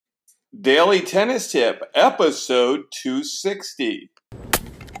Daily Tennis Tip, episode 260.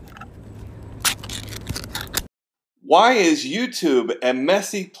 Why is YouTube a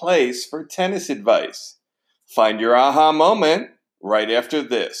messy place for tennis advice? Find your aha moment right after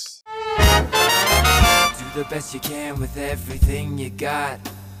this. Do the best you can with everything you got.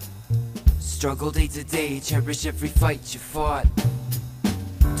 Struggle day to day, cherish every fight you fought.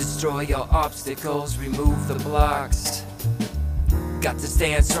 Destroy your obstacles, remove the blocks. Got to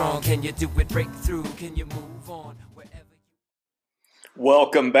stand strong, can you do it, break through, can you move on wherever you...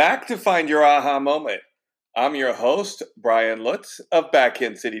 Welcome back to Find Your Aha Moment. I'm your host, Brian Lutz of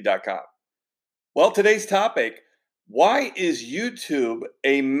BackhandCity.com. Well, today's topic, why is YouTube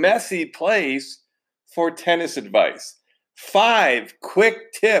a messy place for tennis advice? 5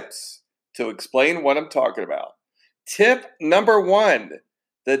 quick tips to explain what I'm talking about. Tip number 1,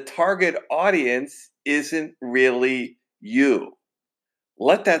 the target audience isn't really you.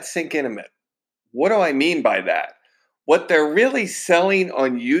 Let that sink in a minute. What do I mean by that? What they're really selling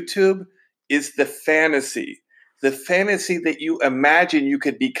on YouTube is the fantasy that you imagine you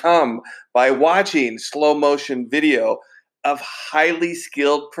could become by watching slow motion video of highly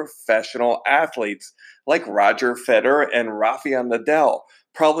skilled professional athletes like Roger Federer and Rafael Nadal,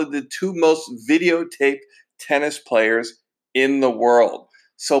 probably the 2 most videotaped tennis players in the world.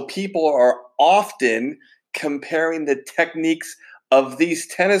 So people are often comparing the techniques of these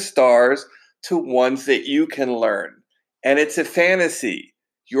tennis stars to ones that you can learn. And it's a fantasy.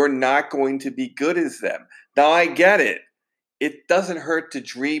 You're not going to be good as them. Now, I get it. It doesn't hurt to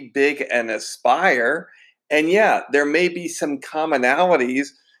dream big and aspire. And yeah, there may be some commonalities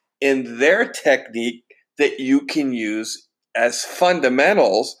in their technique that you can use as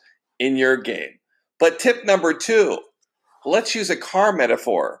fundamentals in your game. But tip number 2, let's use a car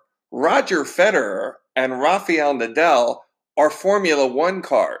metaphor. Roger Federer and Rafael Nadal are Formula One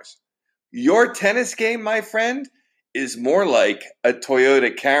cars. Your tennis game, my friend, is more like a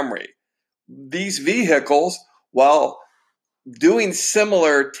Toyota Camry. These vehicles, while doing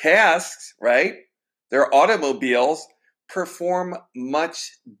similar tasks, right, they're automobiles, perform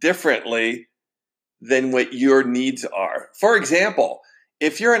much differently than what your needs are. For example,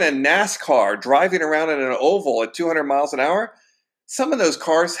 if you're in a NASCAR driving around in an oval at 200 miles an hour, some of those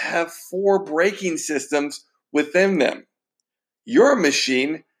cars have 4 braking systems within them. Your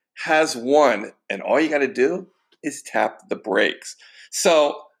machine has 1, and all you got to do is tap the brakes.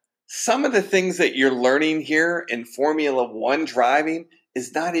 So some of the things that you're learning here in Formula One driving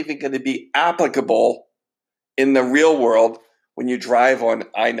is not even going to be applicable in the real world when you drive on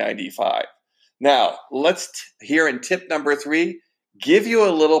I-95. Now, let's here in tip number 3, give you a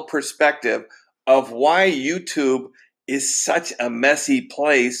little perspective of why YouTube is such a messy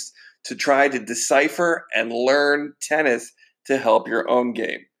place to try to decipher and learn tennis to help your own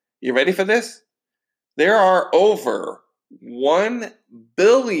game. You ready for this? There are over 1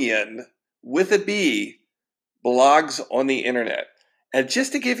 billion, with a B, blogs on the internet. And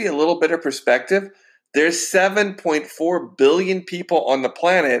just to give you a little bit of perspective, there's 7.4 billion people on the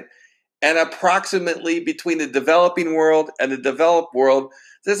planet, and approximately between the developing world and the developed world,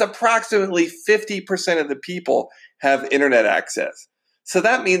 there's approximately 50% of the people have internet access. So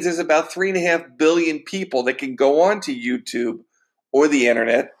that means there's about 3.5 billion people that can go onto YouTube or the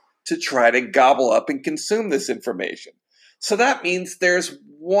internet to try to gobble up and consume this information. So that means there's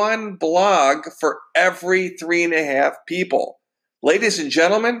 1 blog for every 3.5 people. Ladies and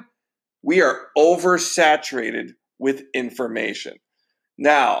gentlemen, we are oversaturated with information.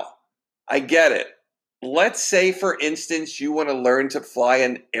 Now, I get it. Let's say, for instance, you want to learn to fly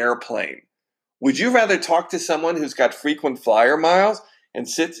an airplane. Would you rather talk to someone who's got frequent flyer miles and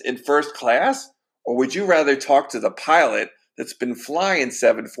sits in first class? Or would you rather talk to the pilot that's been flying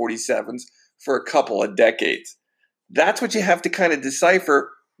 747s for a couple of decades? That's what you have to kind of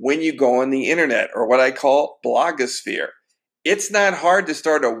decipher when you go on the internet, or what I call blogosphere. It's not hard to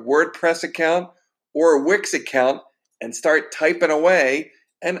start a WordPress account or a Wix account and start typing away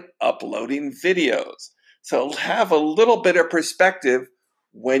and uploading videos. So have a little bit of perspective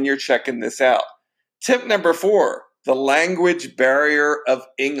when you're checking this out. Tip number 4, the language barrier of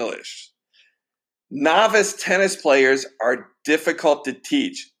English. Novice tennis players are difficult to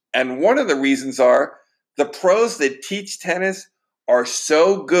teach, and one of the reasons are the pros that teach tennis are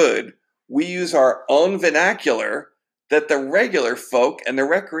so good, we use our own vernacular that the regular folk and the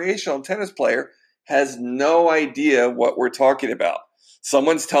recreational tennis player has no idea what we're talking about.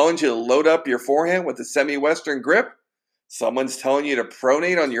 Someone's telling you to load up your forehand with a semi-western grip. Someone's telling you to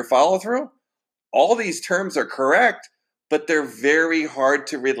pronate on your follow-through. All these terms are correct, but they're very hard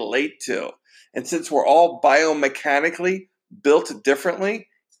to relate to. And since we're all biomechanically built differently,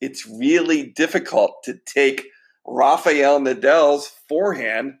 it's really difficult to take Rafael Nadal's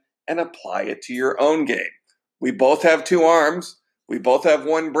forehand and apply it to your own game. We both have two arms. We both have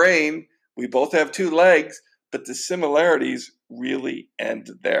one brain. We both have two legs, but the similarities really end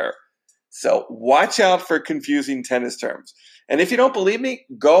there. So watch out for confusing tennis terms. And if you don't believe me,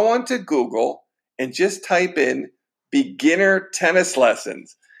 go onto Google and just type in beginner tennis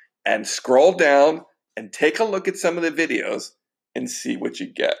lessons and scroll down and take a look at some of the videos and see what you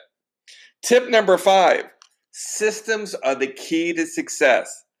get. Tip number 5, systems are the key to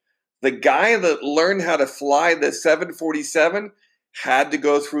success. The guy that learned how to fly the 747 had to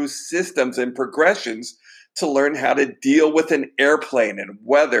go through systems and progressions to learn how to deal with an airplane and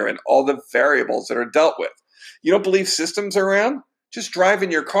weather and all the variables that are dealt with. You don't believe systems are around? Just drive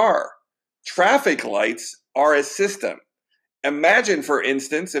in your car. Traffic lights are a system. Imagine, for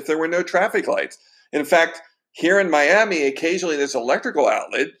instance, if there were no traffic lights. In fact, here in Miami, occasionally there's electrical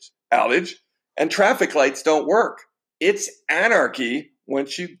outage and traffic lights don't work. It's anarchy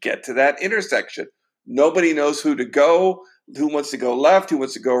once you get to that intersection. Nobody knows who to go, who wants to go left, who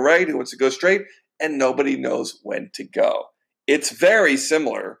wants to go right, who wants to go straight, and nobody knows when to go. It's very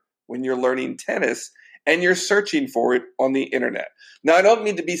similar when you're learning tennis and you're searching for it on the internet. Now, I don't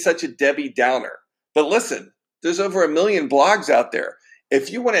mean to be such a Debbie Downer, but listen, there's over 1 million blogs out there.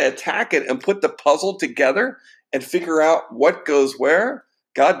 If you want to attack it and put the puzzle together and figure out what goes where,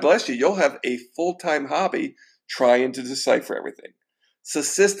 God bless you, you'll have a full-time hobby trying to decipher everything. So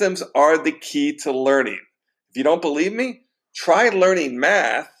systems are the key to learning. If you don't believe me, try learning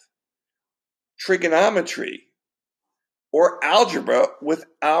math, trigonometry, or algebra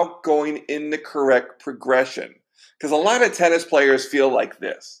without going in the correct progression. Because a lot of tennis players feel like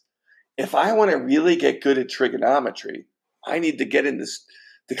this. If I want to really get good at trigonometry, I need to get in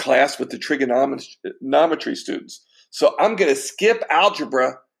the class with the trigonometry students. So I'm going to skip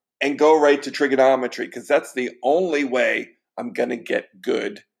algebra and go right to trigonometry because that's the only way I'm going to get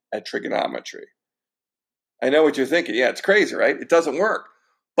good at trigonometry. I know what you're thinking. Yeah, it's crazy, right? It doesn't work.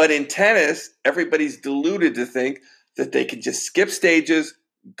 But in tennis, everybody's deluded to think that they can just skip stages,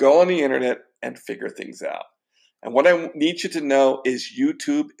 go on the internet, and figure things out. And what I need you to know is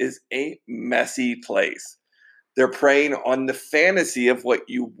YouTube is a messy place. They're preying on the fantasy of what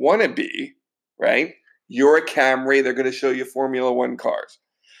you want to be, right? You're a Camry. They're going to show you Formula One cars.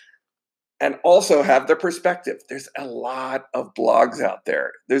 And also have the perspective. There's a lot of blogs out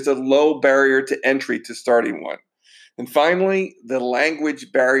there. There's a low barrier to entry to starting one. And finally, the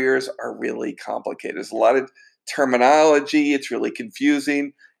language barriers are really complicated. There's a lot of terminology. It's really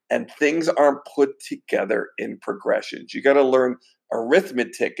confusing. And things aren't put together in progressions. You got to learn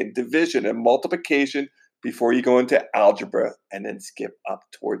arithmetic and division and multiplication before you go into algebra and then skip up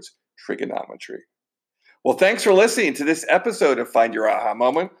towards trigonometry. Well, thanks for listening to this episode of Find Your Aha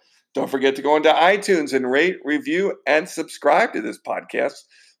Moment. Don't forget to go into iTunes and rate, review, and subscribe to this podcast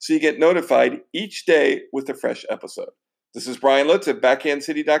so you get notified each day with a fresh episode. This is Brian Lutz at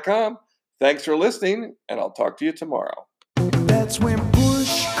BackhandCity.com. Thanks for listening, and I'll talk to you tomorrow. That's when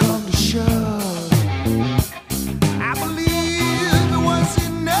push comes to shove. I believe it was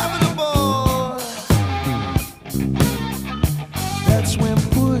inevitable. That's when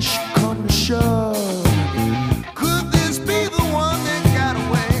push comes to shove. Could this be the one that got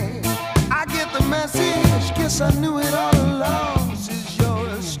away? I get the message, guess I knew it all.